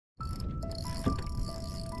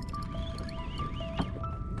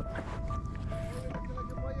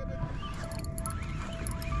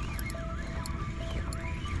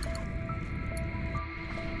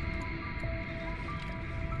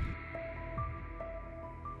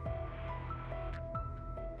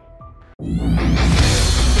Good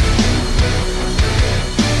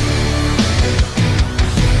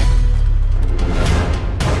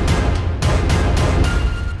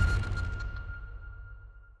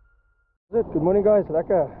morning guys,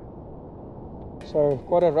 lekker. So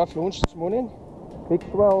quite a rough launch this morning. Big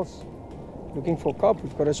swells, looking for carp.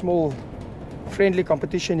 We've got a small friendly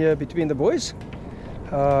competition here between the boys.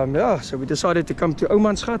 Yeah, so we decided to come to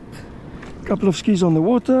Oman's hut. A couple of skis on the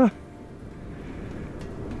water.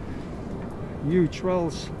 Huge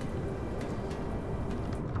swells.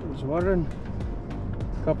 There's Warren.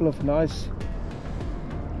 A couple of nice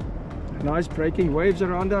breaking waves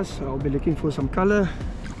around us. I'll be looking for some color.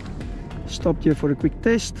 Stopped here for a quick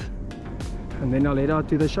test and then I'll head out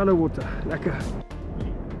to the shallow water. Lekker.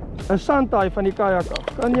 'n Sandhaai van die kajak af.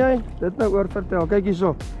 Kan jy dit nou oor vertel? Kyk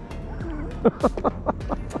hierso.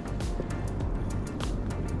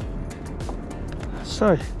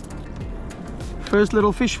 So, first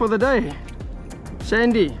little fish for the day.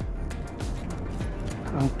 Sandy.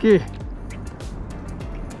 Okay.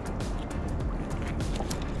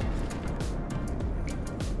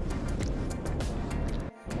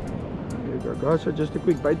 Guys, so just a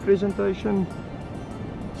quick bait presentation.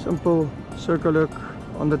 Simple circle hook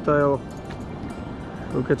on the tail.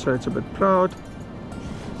 Hook it so it's a bit proud.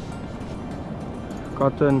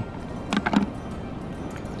 Cotton.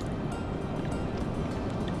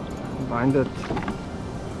 Bind it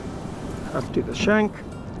up to the shank.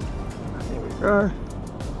 There we go.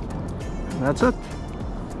 And that's it.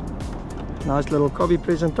 Nice little cobby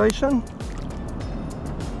presentation.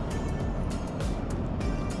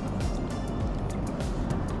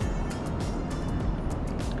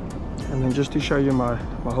 And then just to show you my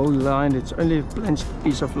whole line, it's only a plain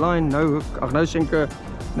piece of line, no hook, no sinker,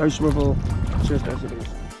 no swivel, just as it is.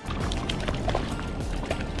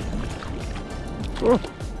 Oh.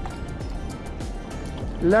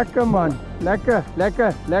 Lekker man, lekker,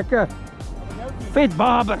 lekker, lekker. Vet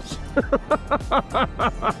barbers.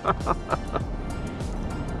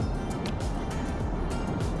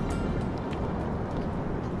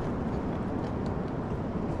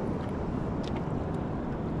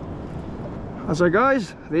 So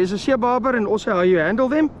guys, there's a sea barber and also how you handle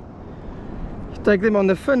them. You take them on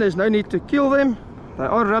the fin, there's no need to kill them. They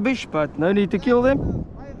are rubbish, but no need to kill them.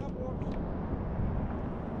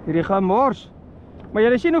 Hierdie gaan mors. Maar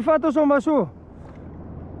julle sien hoe vat ons hom maar so.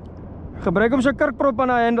 Gebruik hom so kurkprop aan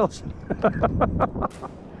die handles.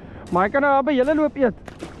 Maar hy kan nou by julle loop eet.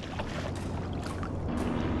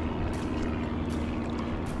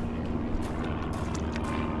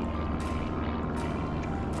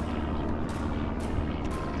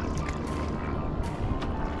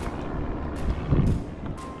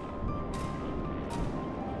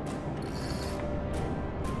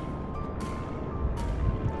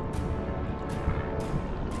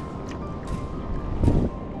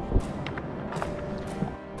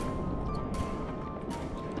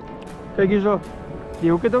 Kijk hier zo,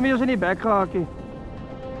 die hoek het hom hier so in die bek gehaak hier.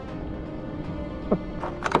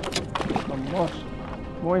 Mos,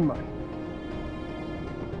 mooi man.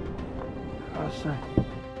 Assai.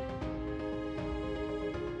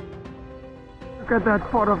 Look at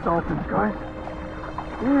that pot of dolphins, guys.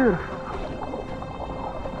 Here.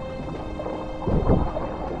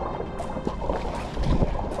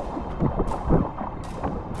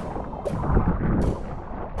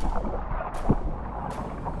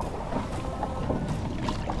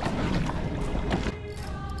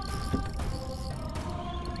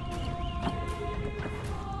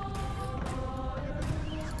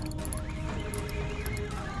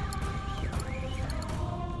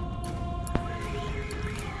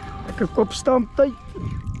 Kopstamp tyd.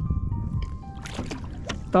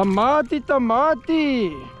 Tamati.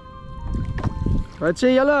 Wat sê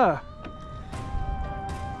julle?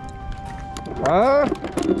 Ah.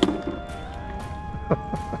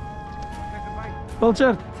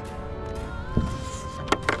 Pilchert.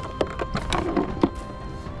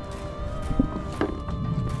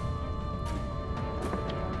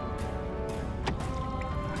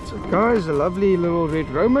 So guys, a lovely little red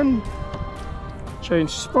Roman.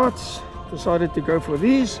 Changed spots, decided to go for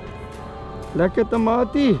these. Lekker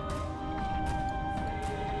tamati.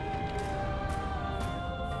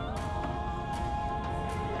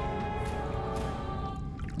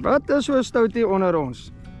 Wat is so stout hier onder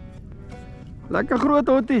ons? Lekker groot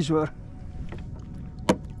hotties hoor.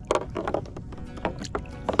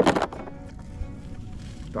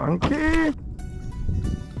 Dankie.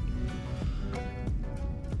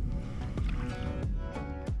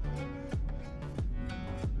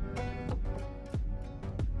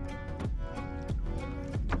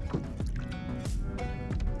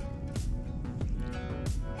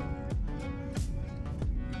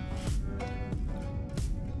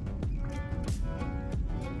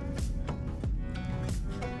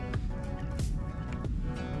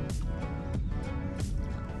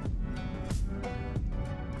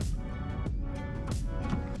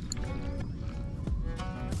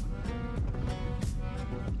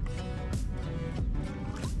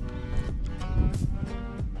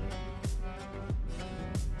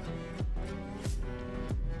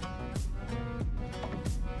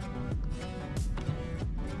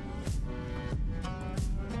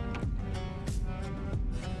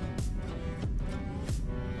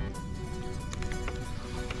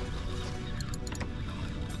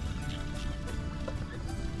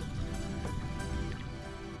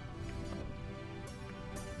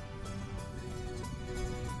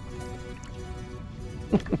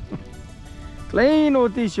 Klein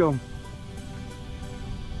oties, jong.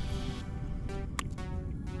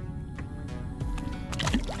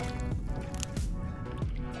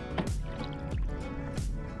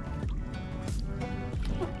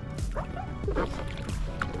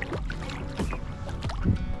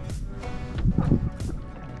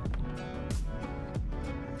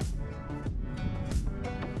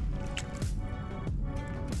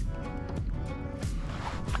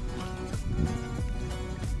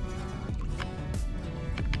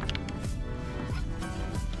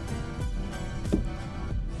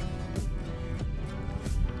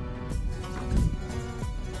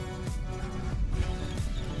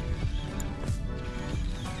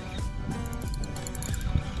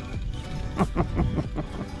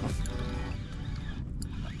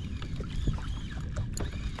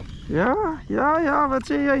 Ja, wat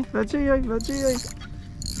sê jy? Wat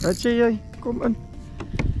sê jy? Kom in.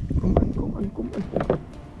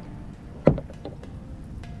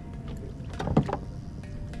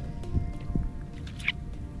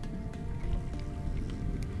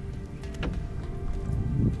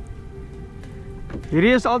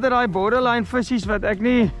 Hierdie is altyd daai borderline visies wat ek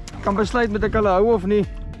nie kan besluit met ek hulle hou of nie.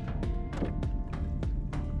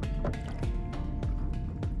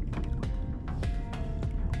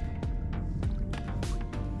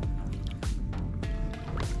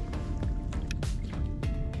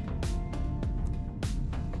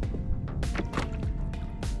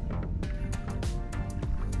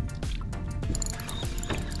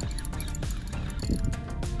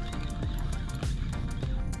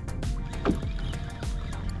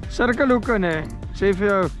 Sirkelhoeke, nee, sê vir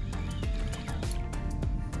jou.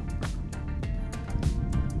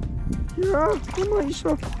 Ja, kom maar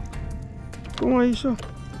hierso.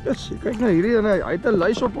 Yes, kyk nou hierdie ding, hy het 'n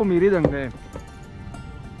lys op om hierdie ding, nee.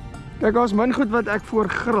 Kyk, daar's min goed wat ek voor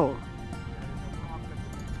grill.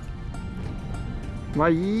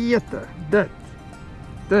 Maar jete,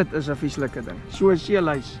 dit is 'n vieslike ding. So 'n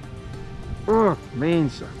seelys. O,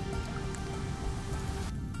 mense.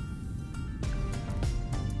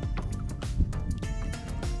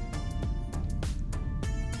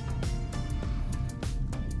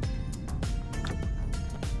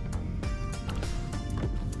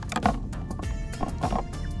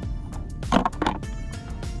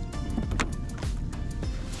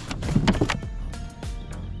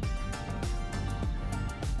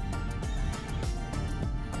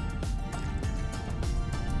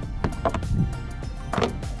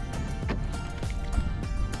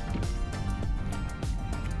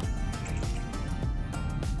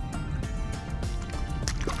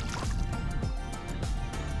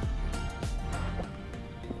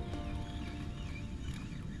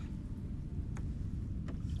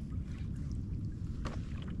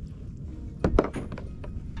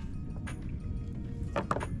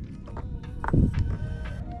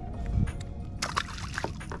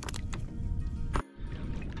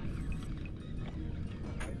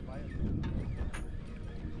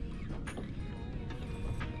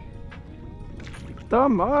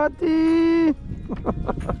 Tamati!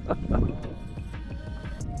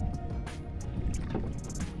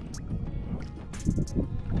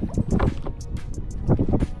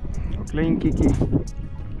 Klein kikkie.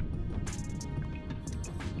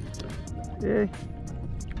 Hey.